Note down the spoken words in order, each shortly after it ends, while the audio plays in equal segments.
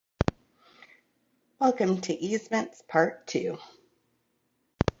Welcome to Easements Part 2.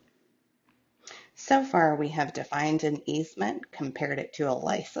 So far we have defined an easement, compared it to a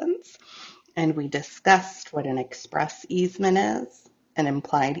license, and we discussed what an express easement is, an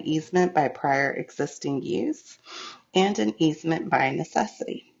implied easement by prior existing use, and an easement by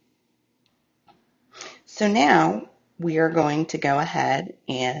necessity. So now we are going to go ahead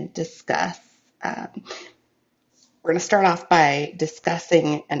and discuss, we're going to start off by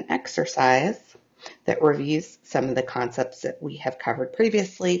discussing an exercise that reviews some of the concepts that we have covered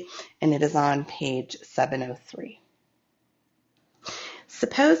previously, and it is on page 703.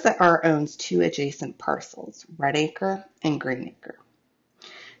 Suppose that R owns two adjacent parcels, Redacre and Greenacre.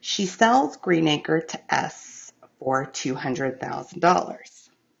 She sells Greenacre to S for $200,000.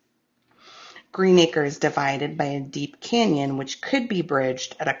 Greenacre is divided by a deep canyon which could be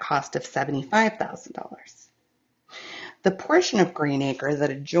bridged at a cost of $75,000. The portion of Greenacre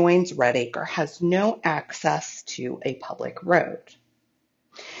that adjoins Redacre has no access to a public road.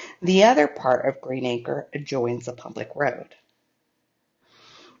 The other part of Greenacre adjoins a public road.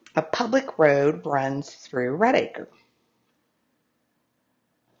 A public road runs through Redacre.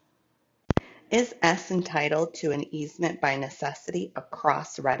 Is S entitled to an easement by necessity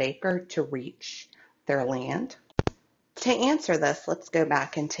across Redacre to reach their land? To answer this, let's go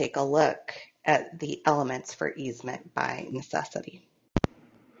back and take a look at the elements for easement by necessity.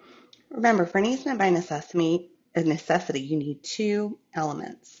 Remember, for an easement by necessity, you need two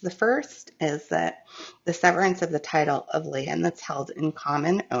elements. The first is that the severance of the title of land that's held in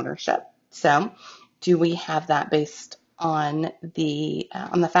common ownership. So, do we have that based on the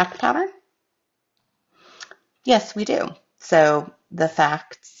fact pattern? Yes, we do. So the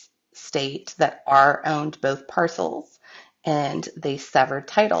facts state that R owned both parcels and they severed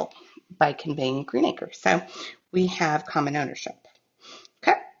title by conveying Greenacre. So we have common ownership.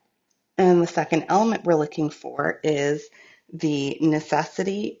 Okay. And the second element we're looking for is the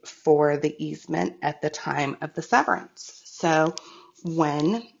necessity for the easement at the time of the severance. So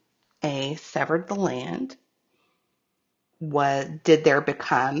when A severed the land, did there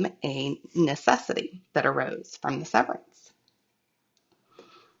become a necessity that arose from the severance?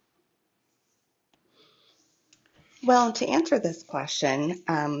 Well, to answer this question,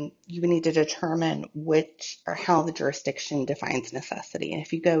 you would need to determine which or how the jurisdiction defines necessity. And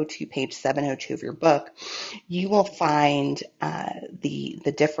if you go to page 702 of your book, you will find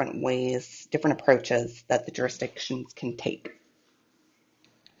the different ways, different approaches that the jurisdictions can take.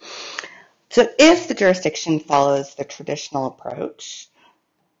 So if the jurisdiction follows the traditional approach,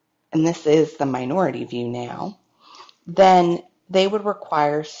 and this is the minority view now, then they would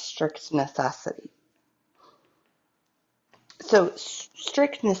require strict necessity. So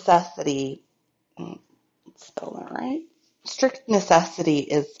strict necessity, let's spell that right. Strict necessity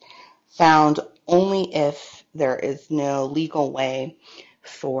is found only if there is no legal way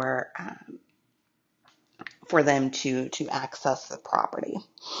for them to access the property.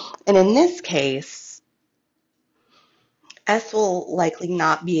 And in this case, S will likely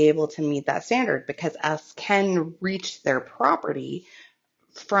not be able to meet that standard because S can reach their property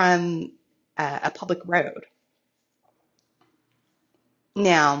from a public road.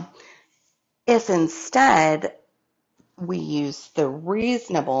 Now, if instead we use the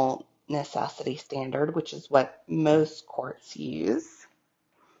reasonable necessity standard, which is what most courts use,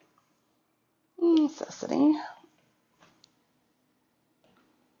 necessity,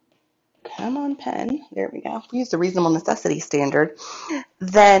 come on pen, there we go, if we use the reasonable necessity standard,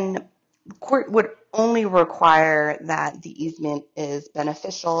 then the court would only require that the easement is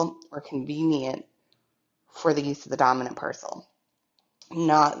beneficial or convenient for the use of the dominant parcel.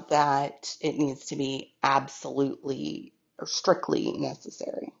 Not that it needs to be absolutely or strictly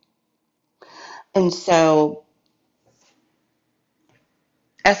necessary. And so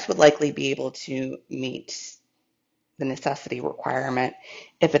S would likely be able to meet the necessity requirement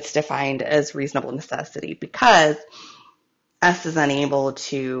if it's defined as reasonable necessity, because S is unable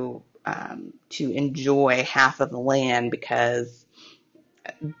to enjoy half of the land because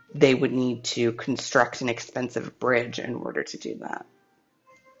they would need to construct an expensive bridge in order to do that.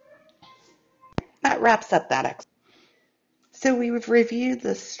 That wraps up that exercise. So we've reviewed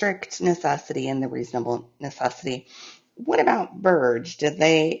the strict necessity and the reasonable necessity. What about Burge? Did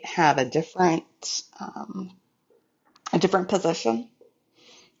they have a different position,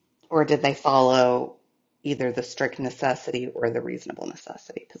 or did they follow either the strict necessity or the reasonable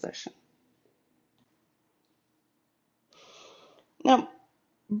necessity position? Now,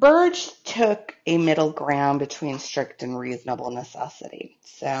 Burge took a middle ground between strict and reasonable necessity.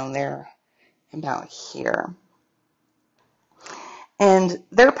 So they're about here. And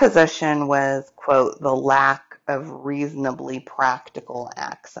their position was, quote, the lack of reasonably practical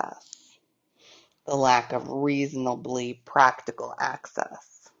access. The lack of reasonably practical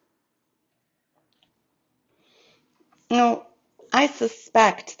access. Now, I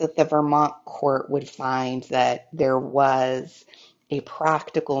suspect that the Vermont court would find that there was a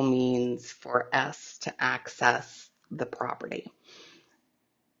practical means for S to access the property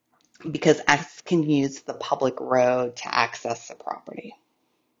because S can use the public road to access the property.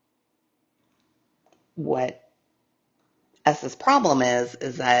 What S's problem is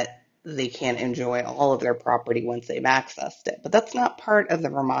that they can't enjoy all of their property once they've accessed it. But that's not part of the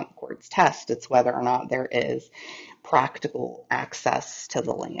Vermont court's test. It's whether or not there is practical access to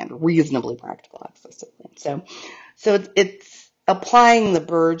the land, reasonably practical access to the land. So it's applying the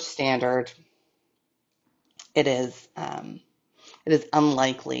Burge standard. It is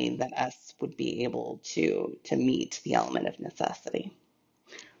unlikely that S would be able to meet the element of necessity.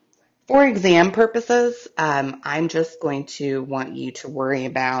 For exam purposes, I'm just going to want you to worry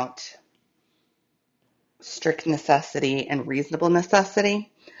about strict necessity and reasonable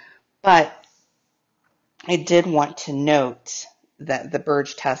necessity, but I did want to note that the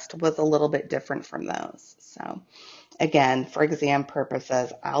Burge test was a little bit different from those. So again, for exam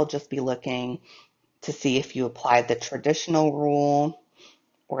purposes, I'll just be looking to see if you applied the traditional rule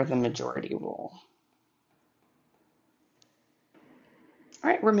or the majority rule. All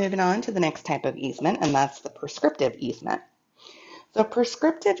right, we're moving on to the next type of easement, and that's the prescriptive easement. So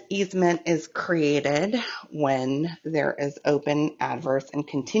prescriptive easement is created when there is open, adverse, and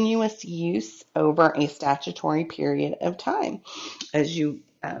continuous use over a statutory period of time. As you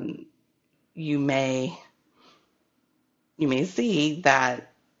may see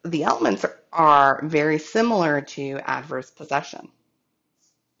that the elements are very similar to adverse possession.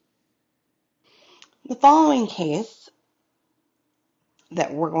 The following case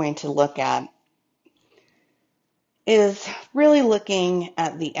that we're going to look at is really looking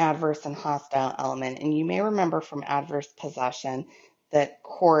at the adverse and hostile element. And you may remember from adverse possession that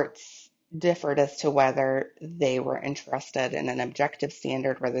courts differed as to whether they were interested in an objective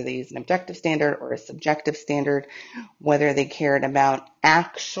standard, whether they used an objective standard or a subjective standard, whether they cared about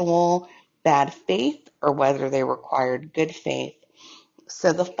actual bad faith or whether they required good faith.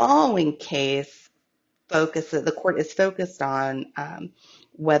 So the following case the court is focused on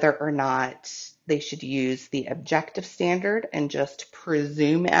whether or not they should use the objective standard and just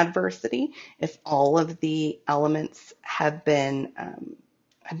presume adversity if all of the elements have been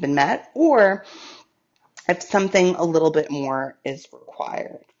met, or if something a little bit more is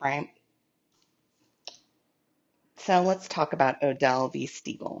required, right? So let's talk about Odell v.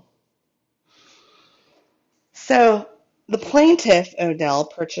 Stiegel. So the plaintiff, Odell,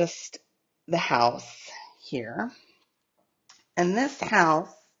 purchased the house here. And this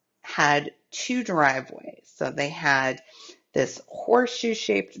house had two driveways. So they had this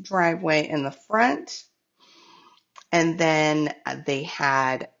horseshoe-shaped driveway in the front, and then they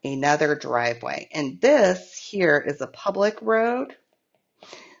had another driveway. And this here is a public road.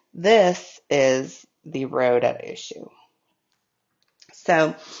 This is the road at issue.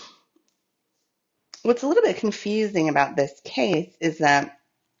 So what's a little bit confusing about this case is that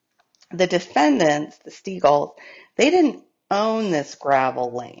the defendants, the Stiegels, they didn't own this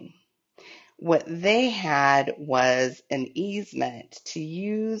gravel lane. What they had was an easement to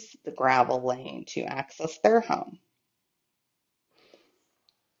use the gravel lane to access their home.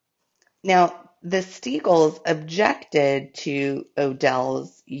 Now, the Stiegels objected to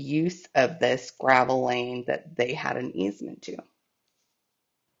Odell's use of this gravel lane that they had an easement to.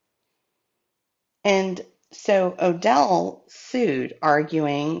 And so Odell sued,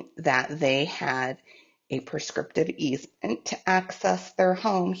 arguing that they had a prescriptive easement to access their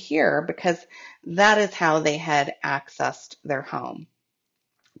home here because that is how they had accessed their home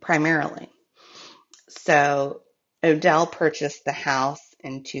primarily. So Odell purchased the house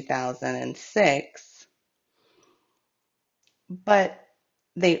in 2006, but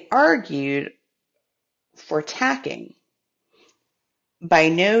they argued for tacking by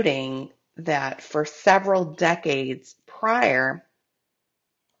noting that for several decades prior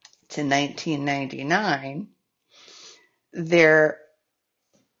to 1999, there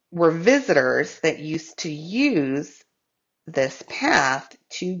were visitors that used to use this path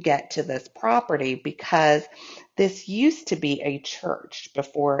to get to this property because this used to be a church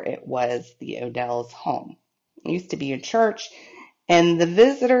before it was the Odell's home. It used to be a church, and the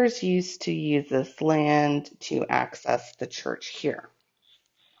visitors used to use this land to access the church here.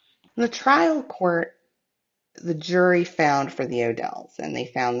 In the trial court, the jury found for the Odells, and they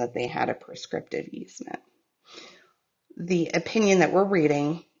found that they had a prescriptive easement. The opinion that we're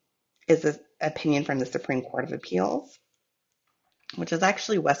reading is an opinion from the Supreme Court of Appeals, which is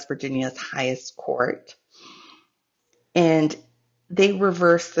actually West Virginia's highest court. And they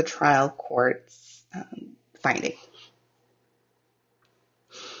reversed the trial court's finding.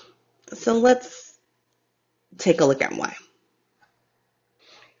 So let's take a look at why.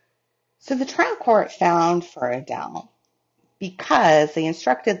 So the trial court found for Adele because they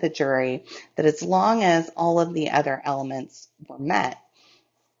instructed the jury that as long as all of the other elements were met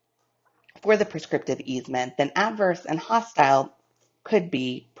for the prescriptive easement, then adverse and hostile could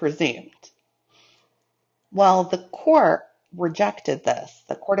be presumed. Well, the court rejected this.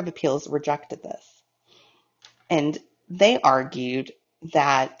 The Court of Appeals rejected this. And they argued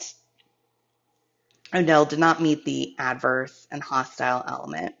that Odell did not meet the adverse and hostile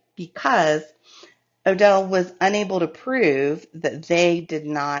element because Odell was unable to prove that they did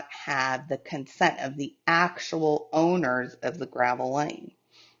not have the consent of the actual owners of the gravel lane,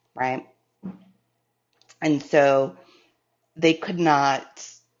 right? And so they could not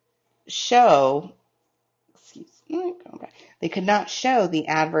show, they could not show the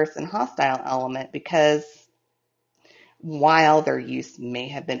adverse and hostile element because while their use may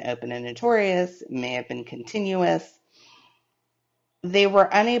have been open and notorious, may have been continuous, they were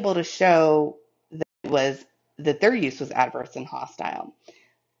unable to show that their use was adverse and hostile.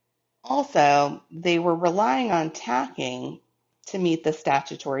 Also, they were relying on tacking to meet the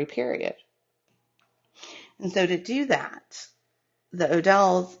statutory period. And so to do that, the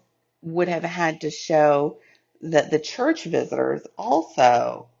Odells would have had to show that the church visitors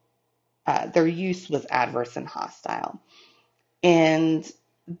also, their use was adverse and hostile. And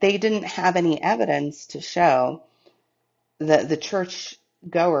they didn't have any evidence to show that the church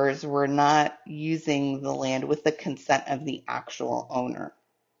goers were not using the land with the consent of the actual owner.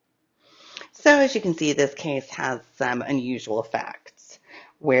 So as you can see, this case has some unusual facts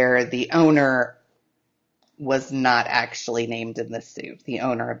where the owner was not actually named in the suit, the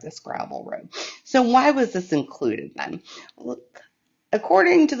owner of this gravel road. So why was this included then? Look,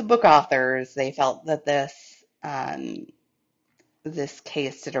 according to the book authors, they felt that this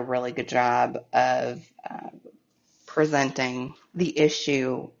case did a really good job of presenting the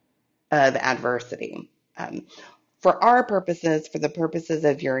issue of adversity. For our purposes, for the purposes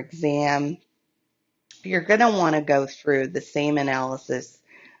of your exam, you're going to want to go through the same analysis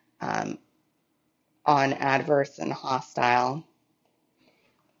on adverse and hostile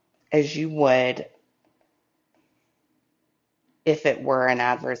as you would if it were an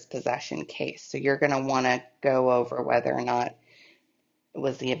adverse possession case. So you're going to want to go over whether or not it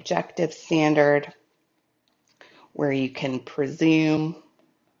was the objective standard where you can presume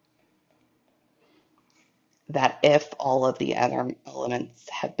that if all of the other elements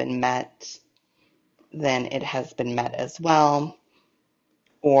have been met, then it has been met as well.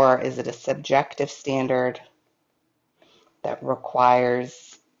 Or is it a subjective standard that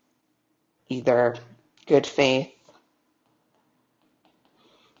requires either good faith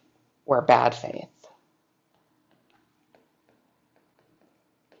or bad faith?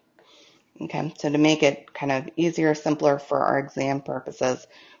 Okay, so to make it kind of easier, simpler for our exam purposes,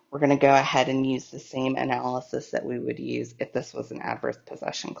 we're going to go ahead and use the same analysis that we would use if this was an adverse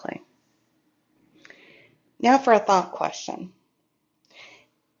possession claim. Now for a thought question.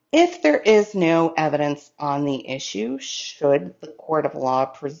 If there is no evidence on the issue, should the court of law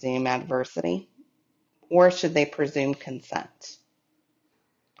presume adversity, or should they presume consent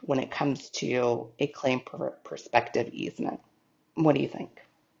when it comes to a claim for prospective easement? What do you think?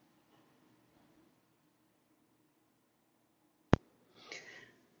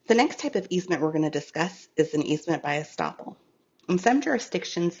 The next type of easement we're going to discuss is an easement by estoppel. In some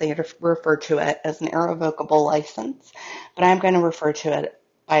jurisdictions, they refer to it as an irrevocable license, but I'm going to refer to it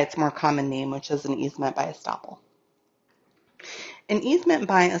by its more common name, which is an easement by estoppel. An easement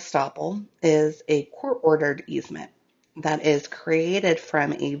by estoppel is a court-ordered easement that is created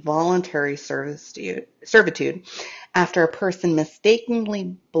from a voluntary servitude after a person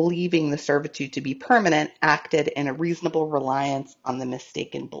mistakenly believing the servitude to be permanent acted in a reasonable reliance on the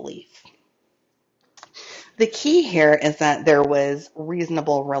mistaken belief. The key here is that there was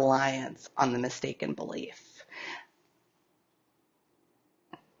reasonable reliance on the mistaken belief.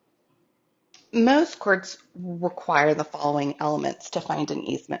 Most courts require the following elements to find an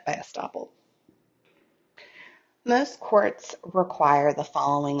easement by estoppel. Most courts require the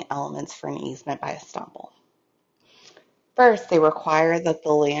following elements for an easement by estoppel. First, they require that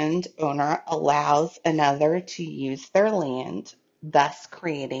the landowner allows another to use their land, thus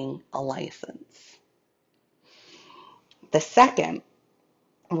creating a license. The second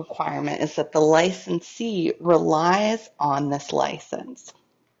requirement is that the licensee relies on this license,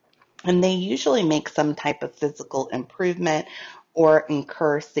 and they usually make some type of physical improvement or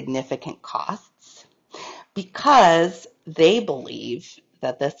incur significant costs because they believe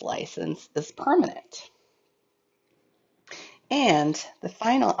that this license is permanent. And the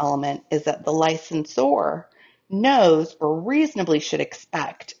final element is that the licensor knows or reasonably should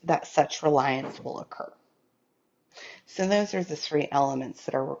expect that such reliance will occur. So those are the three elements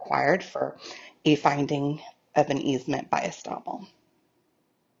that are required for a finding of an easement by estoppel.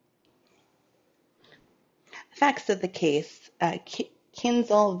 Facts of the case,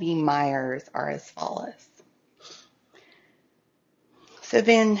 Kinzel v. Myers are as follows. So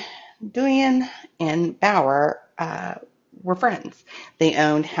Van Duyen and Bauer were friends. They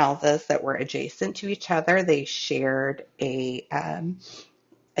owned houses that were adjacent to each other. They shared a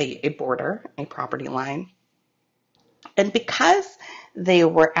border, a property line. And because they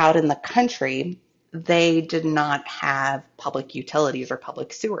were out in the country, they did not have public utilities or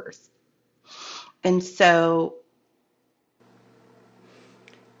public sewers. And so,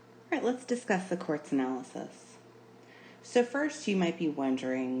 all right, let's discuss the court's analysis. So first, you might be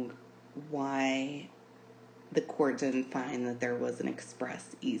wondering why the court didn't find that there was an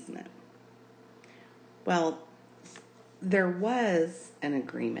express easement. Well, there was an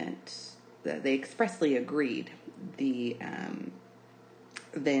agreement that they expressly agreed. The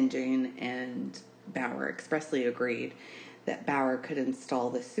Van Duyn and Bauer expressly agreed that Bauer could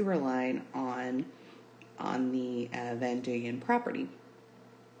install the sewer line on the Van Duyn property.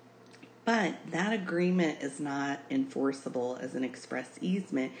 But that agreement is not enforceable as an express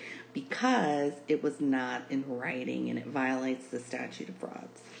easement because it was not in writing and it violates the statute of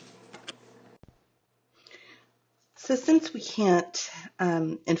frauds. So since we can't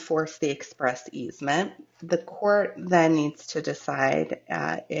enforce the express easement, the court then needs to decide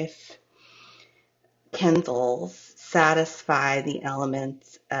if Kinzels satisfy the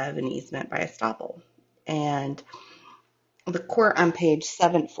elements of an easement by estoppel. And the court on page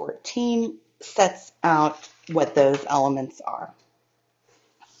 714 sets out what those elements are.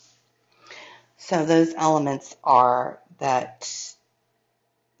 So those elements are that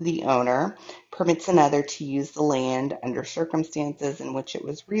the owner permits another to use the land under circumstances in which it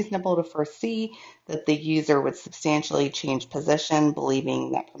was reasonable to foresee that the user would substantially change position,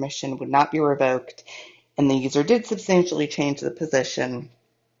 believing that permission would not be revoked, and the user did substantially change the position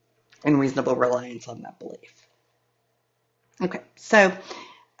in reasonable reliance on that belief. Okay, so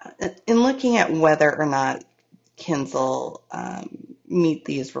in looking at whether or not Kinzel meet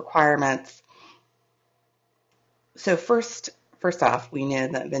these requirements, so first off, we know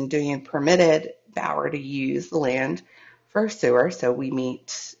that Van Duyn permitted Bauer to use the land for sewer, so we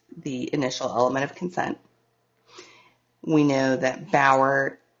meet the initial element of consent. We know that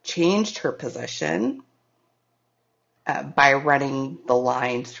Bauer changed her position by running the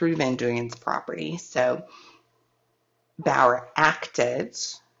line through Van Duyn's property, so Bauer acted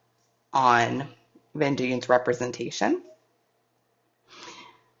on Van Duyn's representation.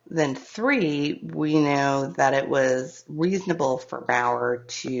 Then 3, we know that it was reasonable for Bauer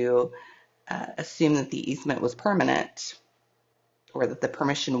to assume that the easement was permanent or that the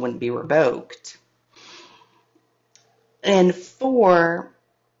permission wouldn't be revoked. And 4,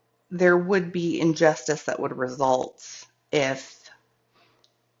 there would be injustice that would result if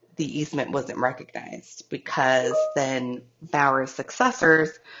the easement wasn't recognized, because then Bauer's successors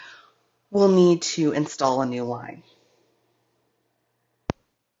will need to install a new line.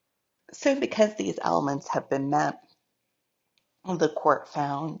 So because these elements have been met, the court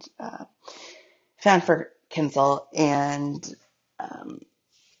found for Kinzel and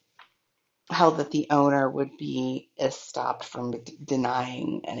held that the owner would be stopped from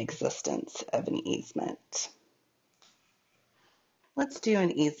denying an existence of an easement. Let's do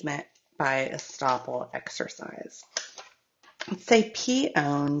an easement by estoppel exercise. Let's say P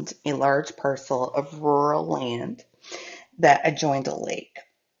owned a large parcel of rural land that adjoined a lake.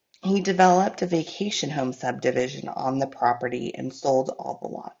 He developed a vacation home subdivision on the property and sold all the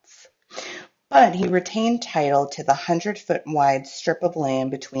lots. But he retained title to the 100-foot wide strip of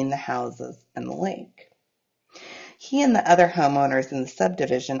land between the houses and the lake. He and the other homeowners in the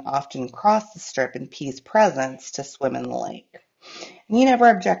subdivision often crossed the strip in P's presence to swim in the lake. And he never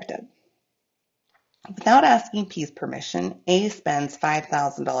objected. Without asking P's permission, A spends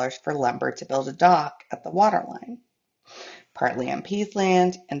 $5,000 for lumber to build a dock at the waterline, partly on P's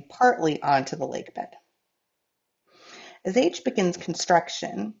land and partly onto the lake bed. As H begins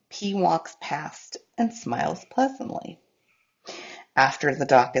construction, P walks past and smiles pleasantly. After the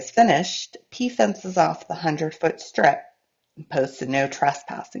dock is finished, P fences off the 100-foot strip posts a no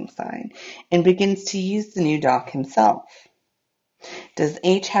trespassing sign, and begins to use the new dock himself. Does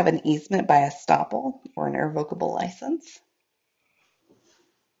H have an easement by estoppel or an irrevocable license?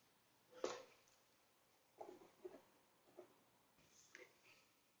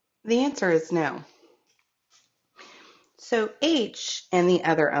 The answer is no. So H and the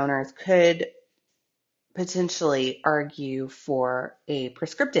other owners could potentially argue for a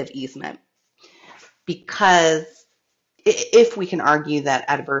prescriptive easement because if we can argue that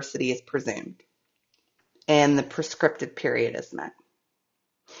adversity is presumed and the prescriptive period is met.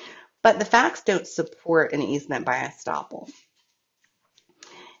 But the facts don't support an easement by estoppel.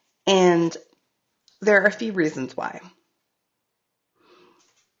 And there are a few reasons why.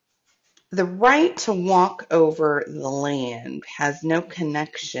 The right to walk over the land has no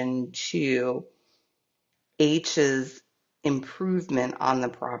connection to H's improvement on the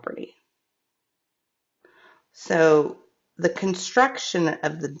property. So the construction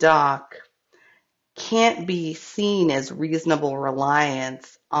of the dock can't be seen as reasonable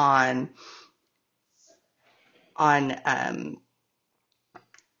reliance on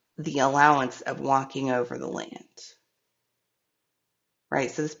the allowance of walking over the land,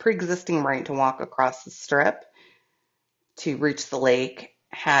 right? So this pre-existing right to walk across the strip to reach the lake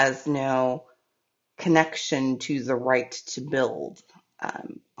has no connection to the right to build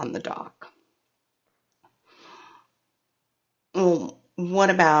on the dock. Well, what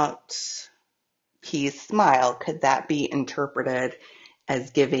about P's smile? Could that be interpreted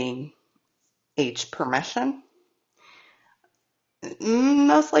as giving H permission?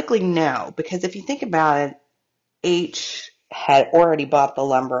 Most likely no, because if you think about it, H had already bought the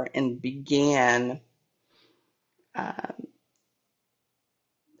lumber and began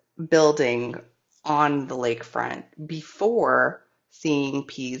building on the lakefront before seeing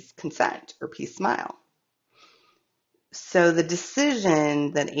P's consent or P's smile. So the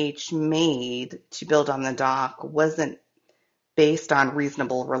decision that H made to build on the dock wasn't based on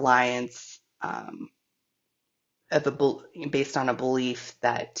reasonable reliance based on a belief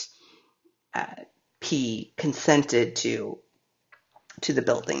that P consented to the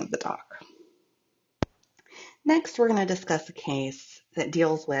building of the dock. Next, we're going to discuss a case that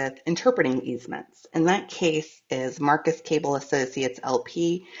deals with interpreting easements, and that case is Marcus Cable Associates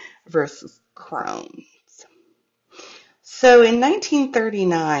LP versus Crohn's. So in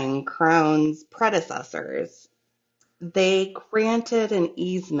 1939, Crohn's predecessors, they granted an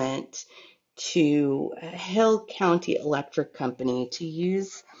easement to Hill County Electric Company to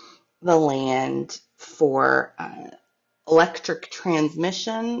use the land for electric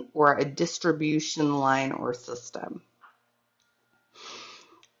transmission or a distribution line or system.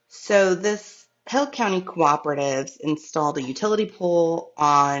 So this Hill County cooperatives installed a utility pole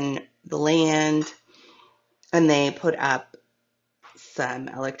on the land and they put up some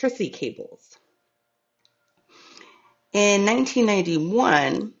electricity cables. In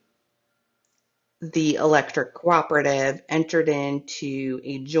 1991, the electric cooperative entered into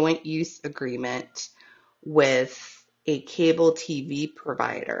a joint use agreement with a cable TV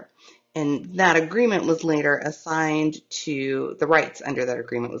provider. And that agreement was later assigned to, the rights under that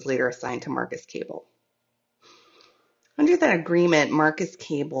agreement was later assigned to Marcus Cable. Under that agreement, Marcus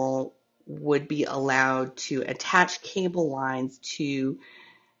Cable would be allowed to attach cable lines to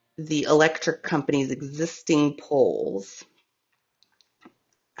the electric company's existing poles.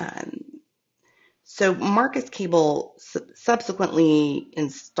 So Marcus Cable subsequently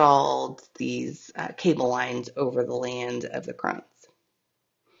installed these cable lines over the land of the Crones.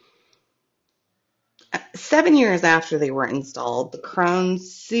 7 years after they were installed, the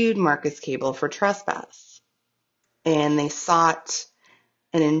Crones sued Marcus Cable for trespass, and they sought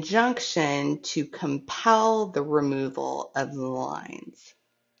an injunction to compel the removal of the lines.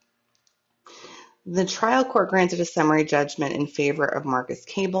 The trial court granted a summary judgment in favor of Marcus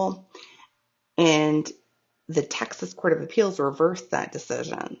Cable, and the Texas Court of Appeals reversed that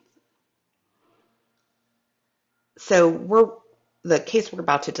decision. So the case we're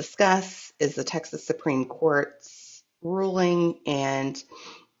about to discuss is the Texas Supreme Court's ruling, and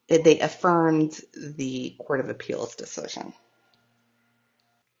they affirmed the Court of Appeals decision.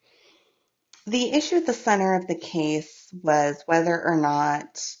 The issue at the center of the case was whether or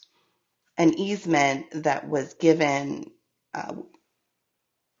not an easement that was given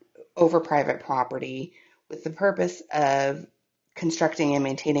over private property with the purpose of constructing and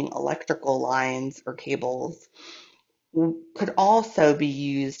maintaining electrical lines or cables could also be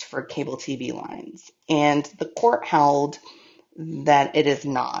used for cable TV lines. And the court held that it is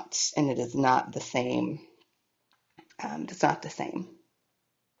not, and it is not the same. It's not the same.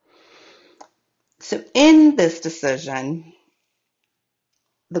 So in this decision,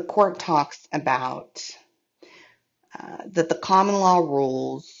 the court talks about that the common law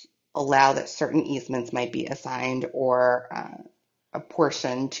rules allow that certain easements might be assigned or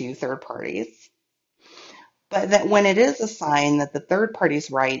apportioned to third parties, but that when it is assigned, that the third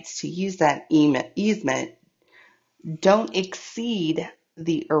party's rights to use that easement don't exceed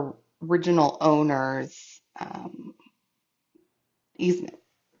the original owner's easement.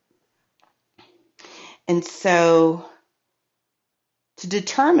 And so to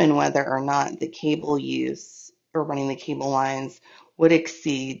determine whether or not the cable use or running the cable lines would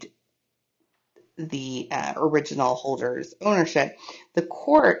exceed the original holder's ownership, the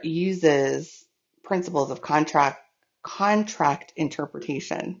court uses principles of contract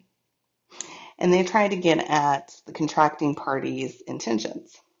interpretation, and they try to get at the contracting party's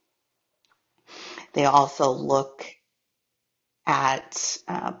intentions. They also look at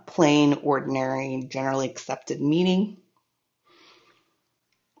plain, ordinary, generally accepted meaning.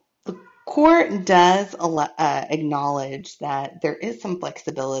 The court does acknowledge that there is some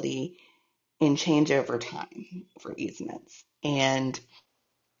flexibility in changeover time for easements, and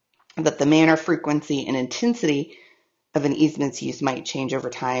that the manner, frequency, and intensity of an easement's use might change over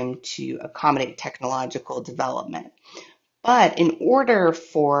time to accommodate technological development. But in order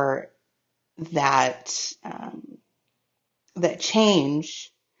for that that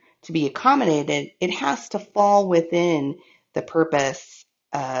change to be accommodated, it has to fall within the purpose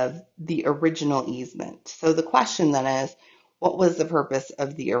of the original easement. So the question then is, what was the purpose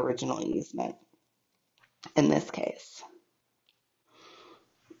of the original easement in this case?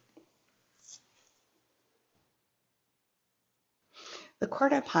 The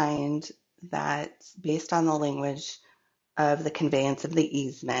court opined that based on the language of the conveyance of the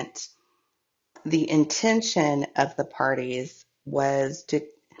easement, the intention of the parties was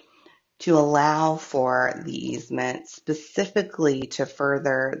to allow for the easement specifically to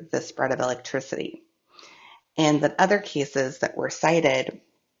further the spread of electricity, and that other cases that were cited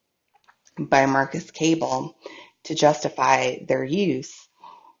by Marcus Cable to justify their use,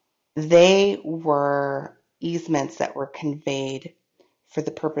 they were easements that were conveyed for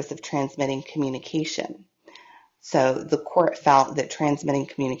the purpose of transmitting communication. So the court felt that transmitting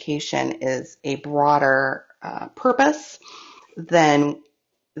communication is a broader purpose than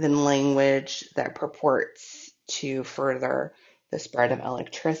language that purports to further the spread of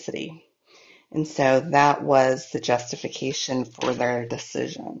electricity. And so that was the justification for their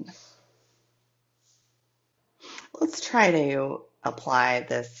decision. Let's try to apply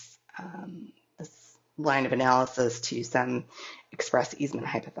this line of analysis to some express easement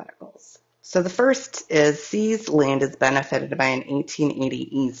hypotheticals. So the first is C's land is benefited by an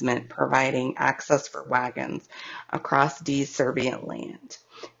 1880 easement providing access for wagons across D's servient land.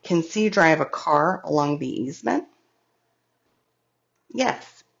 Can C drive a car along the easement?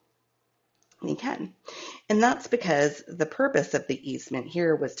 Yes, he can. And that's because the purpose of the easement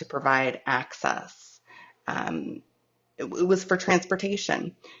here was to provide access. It was for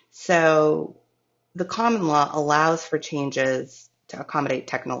transportation. So the common law allows for changes to accommodate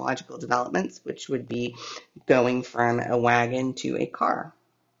technological developments, which would be going from a wagon to a car.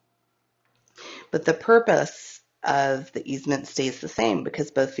 But the purpose of the easement stays the same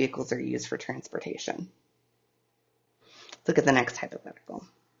because both vehicles are used for transportation. Look at the next hypothetical.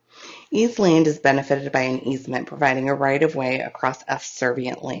 E's land is benefited by an easement providing a right-of-way across F's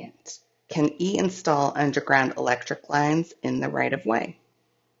servient land. Can E install underground electric lines in the right-of-way?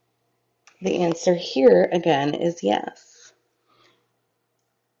 The answer here, again, is yes.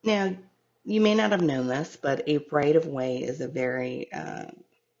 Now, you may not have known this, but a right-of-way is a very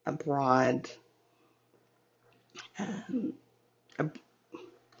broad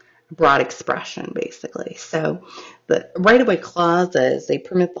expression, basically. So the right-of-way clauses, they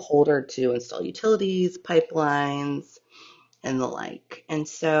permit the holder to install utilities, pipelines, and the like. And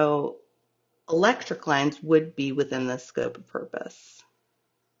so electric lines would be within the scope of purpose.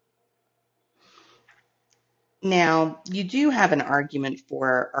 Now, you do have an argument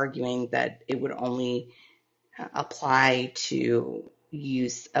for arguing that it would only apply to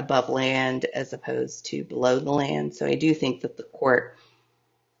use above land as opposed to below the land. So I do think that the court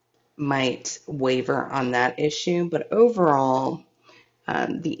might waver on that issue, but overall,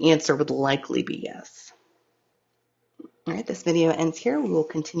 the answer would likely be yes. All right, this video ends here. We will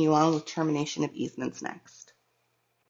continue on with termination of easements next.